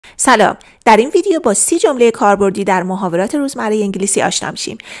سلام، در این ویدیو با 30 جمله کاربردی در محاورات روزمره انگلیسی آشنا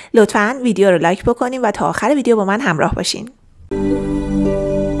میشیم. لطفاً ویدیو رو لایک بکنیم و تا آخر ویدیو با من همراه باشین.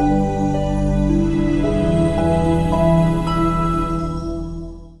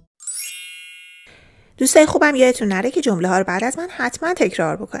 دوستای خوبم، یادتون نره که جمله ها رو بعد از من حتما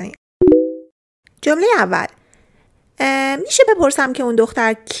تکرار بکنید. جمله اول، میشه بپرسم که اون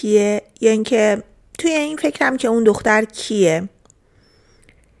دختر کیه؟ یا اینکه توی این فکرم که اون دختر کیه.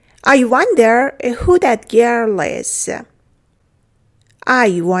 I wonder who that girl is. I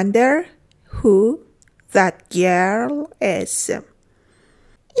wonder who that girl is.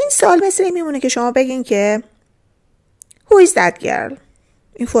 این سوال مثل این میمونه که شما بگین که Who is that girl؟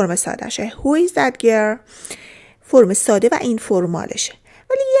 این فرم ساده شه. Who is that girl؟ فرم ساده و این فرمالشه.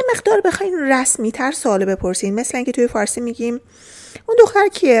 ولی یه مقدار بخواین رسمی تر سوال بپرسین، مثل اینکه توی فارسی میگیم اون دختر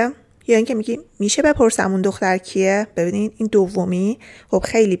کیه؟ یا اینکه میگیم میشه بپرسم اون دختر کیه؟ ببینین این دومی خب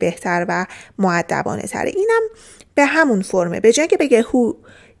خیلی بهتر و مؤدبانه تره. اینم به همون فرمه. به جای اینکه بگه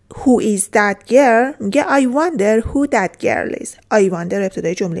who is that girl میگه I wonder who that girl is. I wonder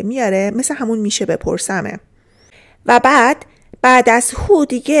ابتدای جمله میاره، مثل همون میشه بپرسمه. و بعد از who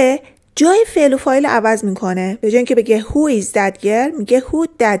دیگه جای فعل و فاعل عوض میکنه. به جای اینکه بگه who is that girl میگه who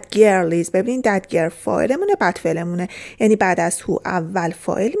that girl is. ببین that girl فاعلمونه، بعد فعلمونه. یعنی بعد از who اول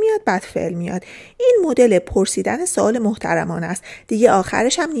فاعل میاد، بعد فعل میاد. این مدل پرسیدن سوال محترمانه است. دیگه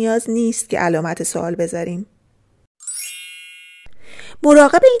آخرش هم نیاز نیست که علامت سوال بذاریم.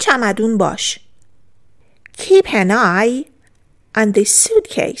 مراقب این چمدون باش. Keep an eye on this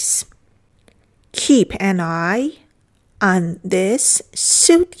suitcase. Keep an eye on this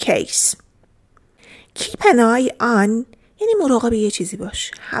suitcase. Keep an eye on یعنی مراقب یه چیزی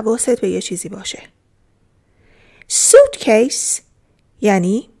باش، حواست به یه چیزی باشه. Suitcase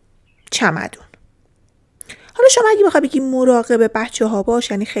یعنی چمدون. حالا شما اگه بخوای بگی مراقب بچه ها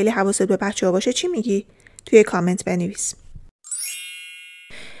باش، یعنی خیلی حواست به بچه ها باشه، چی میگی؟ توی کامنت بنویس.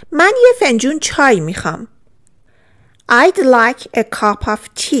 من یه فنجون چای میخوام. I'd like a cup of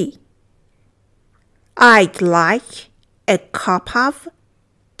tea. I'd like a cup of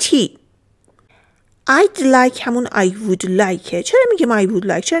tea. I'd like همون I would like. چرا میگیم I would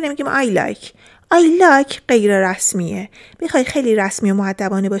like؟ چرا نمیگیم I like؟ I like غیر رسمیه. میخوای خیلی رسمی و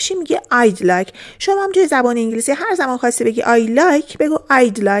مؤدبانه باشی میگه I'd like. شما هم توی زبان انگلیسی هر زمان خواستی بگی I like بگو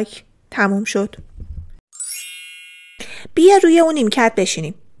I'd like. تموم شد. بیا روی اون نیمکت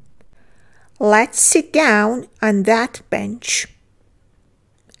بشینیم. Let's sit down on that bench.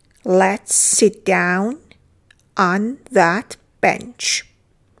 Let's sit down on that bench.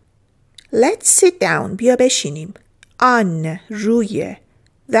 Let's sit down. بیا بشینیم. On روی.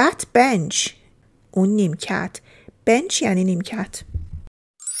 That bench. اون نیمکت. bench یعنی نیمکت.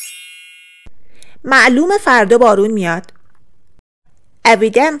 معلوم فردا بارون میاد.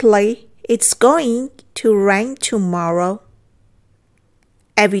 Evidently it's going to rain tomorrow.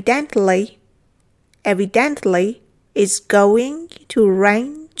 Evidently it's going to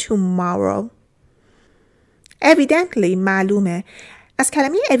rain tomorrow. Evidently معلومه. از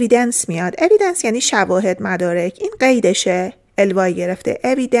کلمه evidence میاد. evidence یعنی شواهد، مدارک. این قیدشه، الوای گرفته.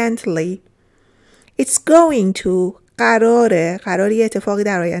 Evidently it's going to قراره یه اتفاقی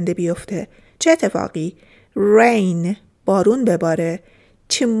در آینده بیفته. چه اتفاقی؟ rain بارون بباره.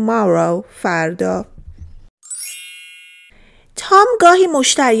 tomorrow فردا. تام گاهی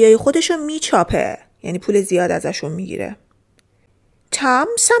مشتریای خودشو میچاپه، یعنی پول زیاد ازشون میگیره. Tom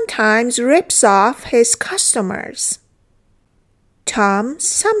sometimes rips off his customers. Tom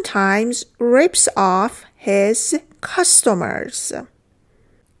sometimes rips off his customers.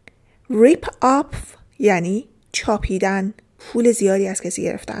 Rip off یعنی چاپیدن، پول زیادی از کسی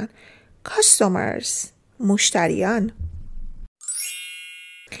گرفتن. Customers مشتریان.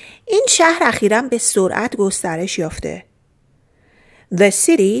 این شهر اخیراً به سرعت گسترش یافته. The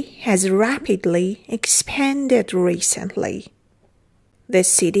city has rapidly expanded recently. The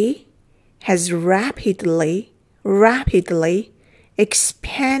city has rapidly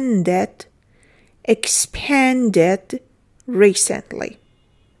expanded recently.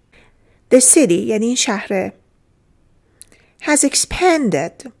 The city یعنی این شهر. Has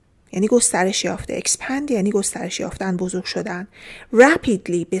expanded یعنی گسترش یافته. expand یعنی گسترش یافتن، بزرگ شدن.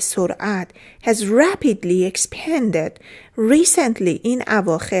 Rapidly به سرعت. Has rapidly expanded recently این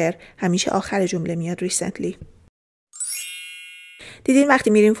اواخر. همیشه آخر جمله میاد recently. دیدین وقتی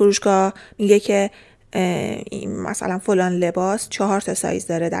میریم فروشگاه میگه که مثلا فلان لباس 4 تا سایز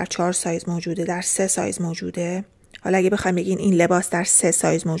داره، در 4 سایز موجوده، در 3 سایز موجوده. حالا اگه بخوایم بگین این لباس در 3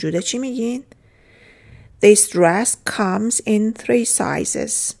 سایز موجوده چی میگین؟ This dress comes in 3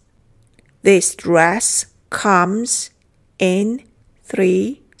 sizes. This dress comes in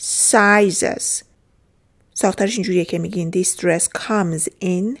 3 sizes. ساختارش اینجوریه که میگین this dress comes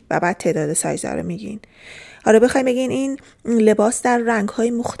in و بعد تعداد سایزها رو میگین. حالا بخوایم بگین این لباس در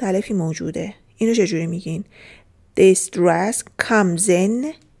رنگ‌های مختلفی موجوده. اینو چجوری میگین؟ This dress comes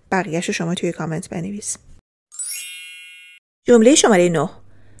in. بقیه‌شو شما توی کامنت بنویس. جمله شماره 9.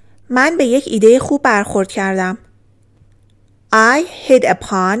 من به یک ایده خوب برخورد کردم. I hit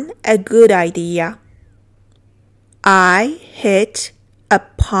upon a good idea. I hit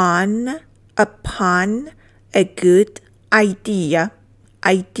upon a good idea.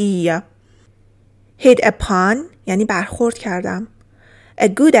 Hit upon یعنی برخورد کردم. A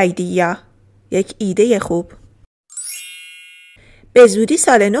good idea یک ایده خوب. به زودی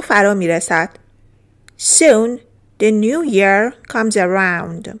سال نو فرا می رسد. Soon the new year comes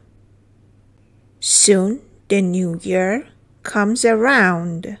around. Soon the new year comes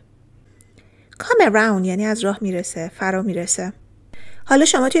around. come around یعنی از راه میرسه، فرا میرسه. حالا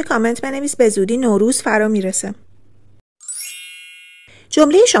شما توی کامنت بنویس به زودی نوروز فرا میرسه.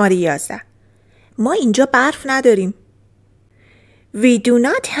 جمله شماره 11. ما اینجا برف نداریم. We do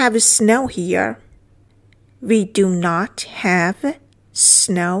not have snow here. We do not have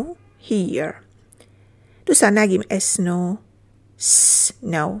snow here. دوستان نگیم snow.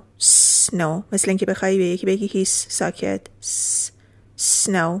 snow مثل اینکه بخوای به یکی بگی هیس ساکت.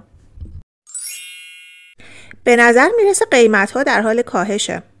 snow. به نظر میرسه قیمت ها در حال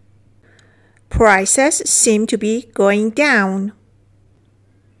کاهشه. Prices seem to be going down.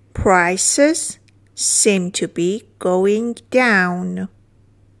 Prices seem to be going down.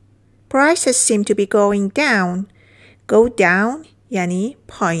 Prices seem to be going down. Go down یعنی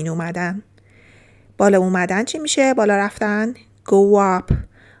پایین اومدن. بالا اومدن چی میشه؟ بالا رفتن. Go up.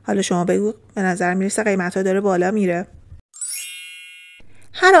 حالا شما بگو به نظر میرسه قیمت ها داره بالا میره.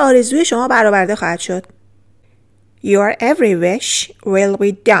 هر آرزوی شما برآورده خواهد شد. Your every wish will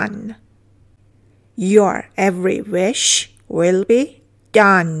be done. Your every wish will be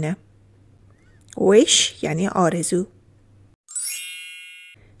done. Wish یعنی آرزو.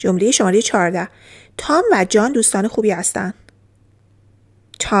 جمله شماره 14. تام و جان دوستان خوبی هستند.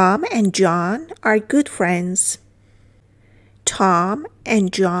 Tom and John are good friends. Tom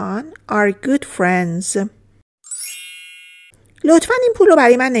and John are good friends. لطفاً این پول رو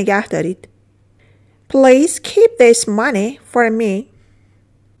برای من نگه دارید. Please keep this money for me.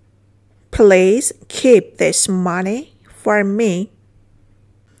 Please keep this money for me.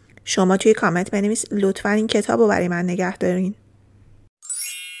 شما توی کامنت بنویس لطفاً این کتاب رو برای من نگه دارین.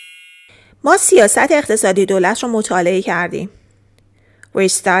 ما سیاست اقتصادی دولت رو مطالعه کردیم. We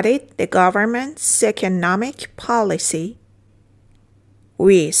studied the government's economic policy.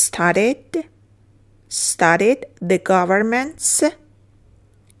 We studied the government's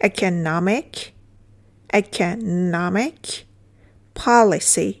economic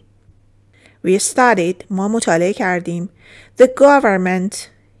policy. We studied ما مطالعه کردیم. The government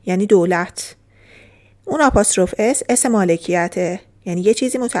یعنی دولت. اون آپاستروف اس اسم مالکیته، یعنی یه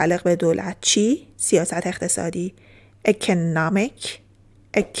چیزی متعلق به دولت. چی؟ سیاست اقتصادی. economic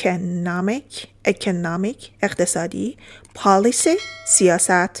اقتصادی. policy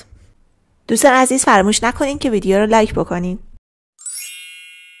سیاست. دوستان عزیز فراموش نکنین که ویدیو رو لایک بکنین.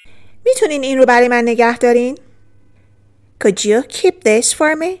 میتونین این رو برای من نگه دارین؟ Could you keep this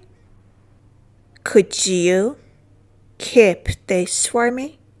for me? Could you keep this for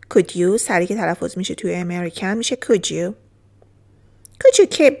me? Could you سری که تلفظ میشه توی امریکن میشه could you. Could you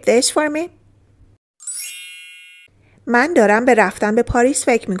keep this for me? من دارم به رفتن به پاریس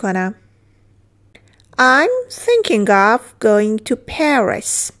فکر میکنم. I'm thinking of going to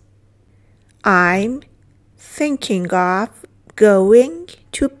Paris. I'm thinking of going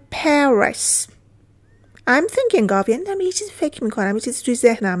to Paris. I'm thinking of یعنی دارم یه چیزی فکر میکنم، یه چیزی توی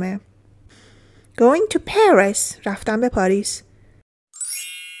ذهنمه. Going to Paris رفتن به پاریس.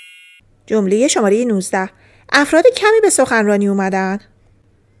 جمله شماره 19. افراد کمی به سخنرانی اومدن.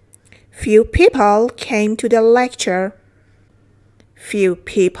 Few people came to the lecture. Few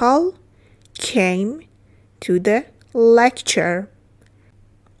people came to the lecture.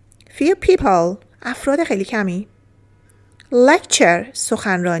 Few people افراد خیلی کمی. Lecture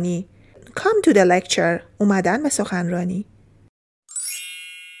سخنرانی. Come to the lecture اومدن به سخنرانی.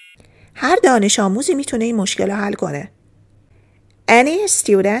 هر دانش آموزی میتونه این مشکل رو حل کنه. Any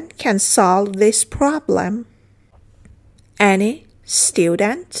student can solve this problem. Any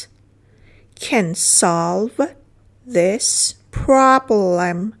student can solve this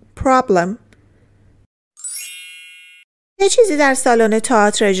problem. چه چیزی در سالن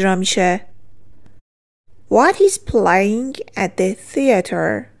تئاتر اجرا میشه؟ What is playing at the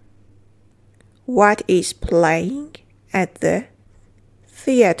theater? What is playing at the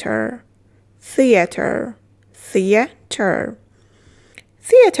theater theater theater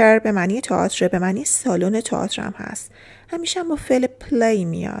theater به معنی تئاتر، به معنی سالن تئاتر هم هست. همیشه هم با فعل play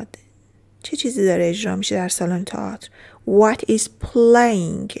میاد. چه چیزی داره اجرا میشه در سالن تئاتر؟ What is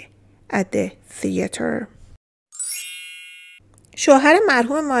playing at the theater؟ شوهر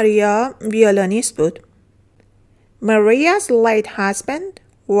مرحوم ماریا ویولونیست بود. Maria's late husband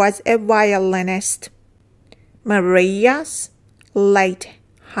was a violinist. Maria's late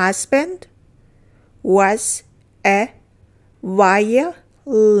husband was a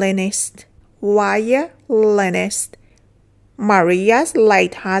violinist. Violinist. Maria's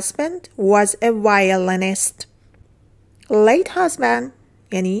late husband was a violinist. Late husband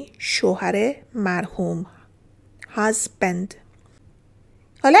یعنی شوهر مرحوم. Husband.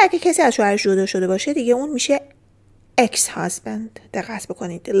 حالا اگه کسی از شوهرش جدا شده باشه دیگه اون میشه ex husband. دقت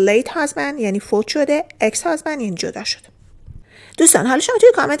بکنید. Late husband یعنی فوت شده. ex husband یعنی جدا شده. دوستان حالا شما توی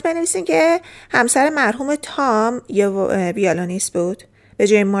کامنت بنویسین که همسر مرحوم تام یه ویولونیست بود. به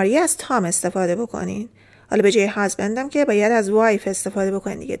جای ماری از تام استفاده بکنین. حالا به جای husband هم که باید از wife استفاده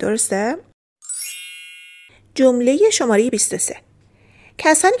بکنین دیگه. درسته؟ جمله شماره 23.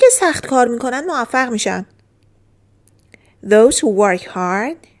 کسانی که سخت کار میکنن موفق میشن. Those who work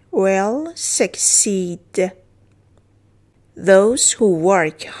hard will succeed. Those who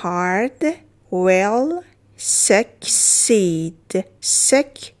work hard will succeed.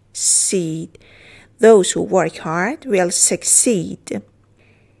 Succeed. Those who work hard will succeed.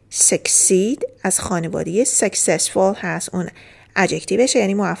 Succeed از خانواده successful هست. اون adjectiveشه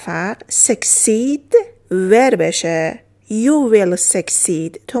یعنی موفق. Succeed verbشه. You will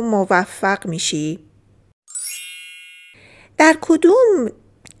succeed. تو موفق میشی. در کدوم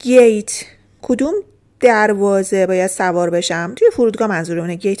گیت، کدوم دروازه باید سوار بشم؟ توی فرودگاه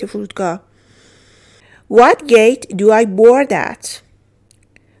منظورمونه. گیت فرودگاه. What gate do I board at?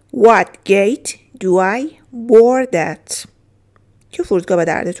 What gate do I board at? که فرودگاه به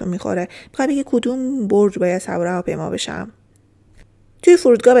دردتون میخوره. میخوای بگی کدوم برج باید سوار هواپیما بشم؟ توی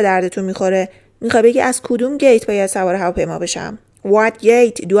فرودگاه به دردتون میخوره. میخوای بگی از کدوم گیت باید سوار هواپیما بشم؟ What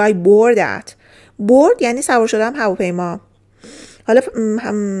gate do I board at? board یعنی سوار شدم هواپیما. حالا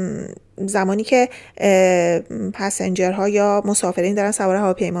زمانی که پسنجرها یا مسافرین دارن سوار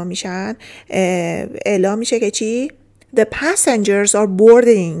هواپیما میشن اعلام میشه که چی؟ The passengers are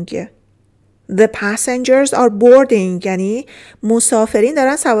boarding. The passengers are boarding یعنی مسافرین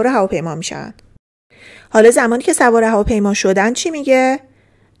دارن سوار هواپیما میشن. حالا زمانی که سوار هواپیما شدن چی میگه؟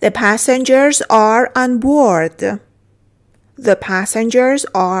 The passengers are on board. The passengers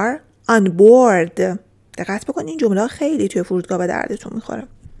are on board. دقت بکن این جمله خیلی توی فرودگاه به دردتون میخوره.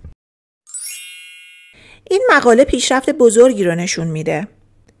 این مقاله پیشرفت بزرگی رو نشون میده.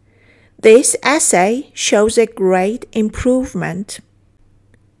 This essay shows a great improvement.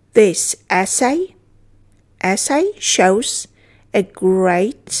 This essay shows a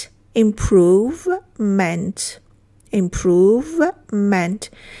great improvement. Improvement.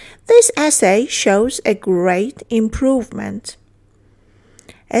 This essay shows a great improvement.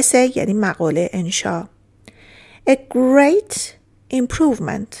 essay یعنی مقاله انشا. A great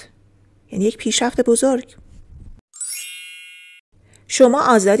improvement یعنی یک پیشرفت بزرگ. شما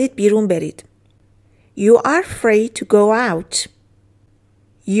آزادید بیرون برید. You are free to go out.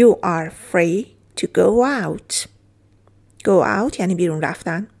 You are free to go out. Go out یعنی بیرون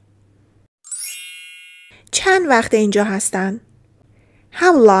رفتن. چند وقت اینجا هستن؟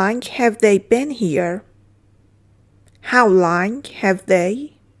 How long have they been here? How long have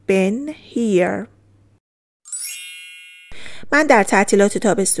they been here? من در تعطیلات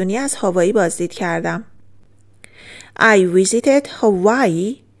تابستونی از هاوایی بازدید کردم. I visited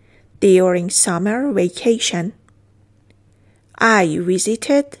Hawaii during summer vacation. I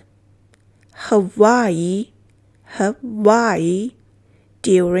visited Hawaii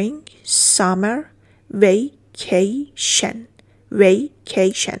during summer vacation.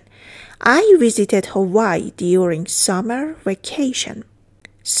 Vacation. I visited Hawaii during summer vacation.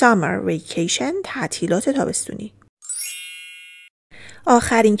 Summer vacation تعطیلات تابستونی.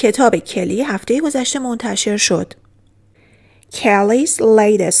 آخرین کتاب کلی هفته گذشته منتشر شد. Kelly's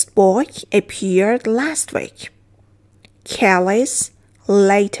latest book appeared last week. Kelly's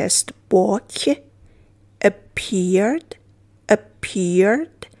latest book appeared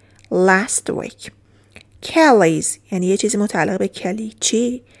last week. Kelly's یعنی یه چیزی متعلق به کلی.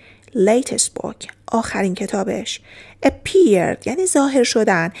 چی؟ latest book آخرین کتابش. appeared یعنی ظاهر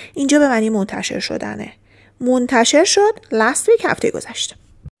شدن. اینجا به معنی منتشر شدنه. منتشر شد last week هفته گذشته.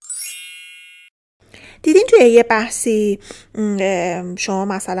 دیدین توی یه بحثی شما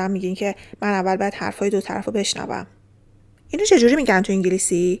مثلا میگین که من اول باید حرفای دو طرفو بشنوم. اینو چجوری میگن تو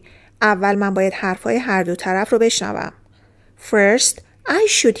انگلیسی؟ اول من باید حرفای هر دو طرف رو بشنوم. First, I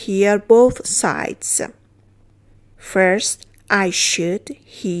should hear both sides. First, I should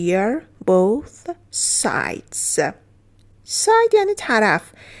hear both sides. Side یعنی طرف.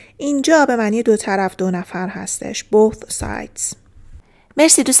 اینجا به معنی دو طرف، دو نفر هستش. Both sides.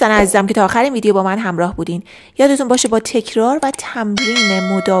 مرسی دوستان عزیزم که تا آخر ویدیو با من همراه بودین. یادتون باشه با تکرار و تمرین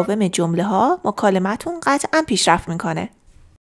مداوم جمله ها مکالمتون قطعا پیشرفت میکنه.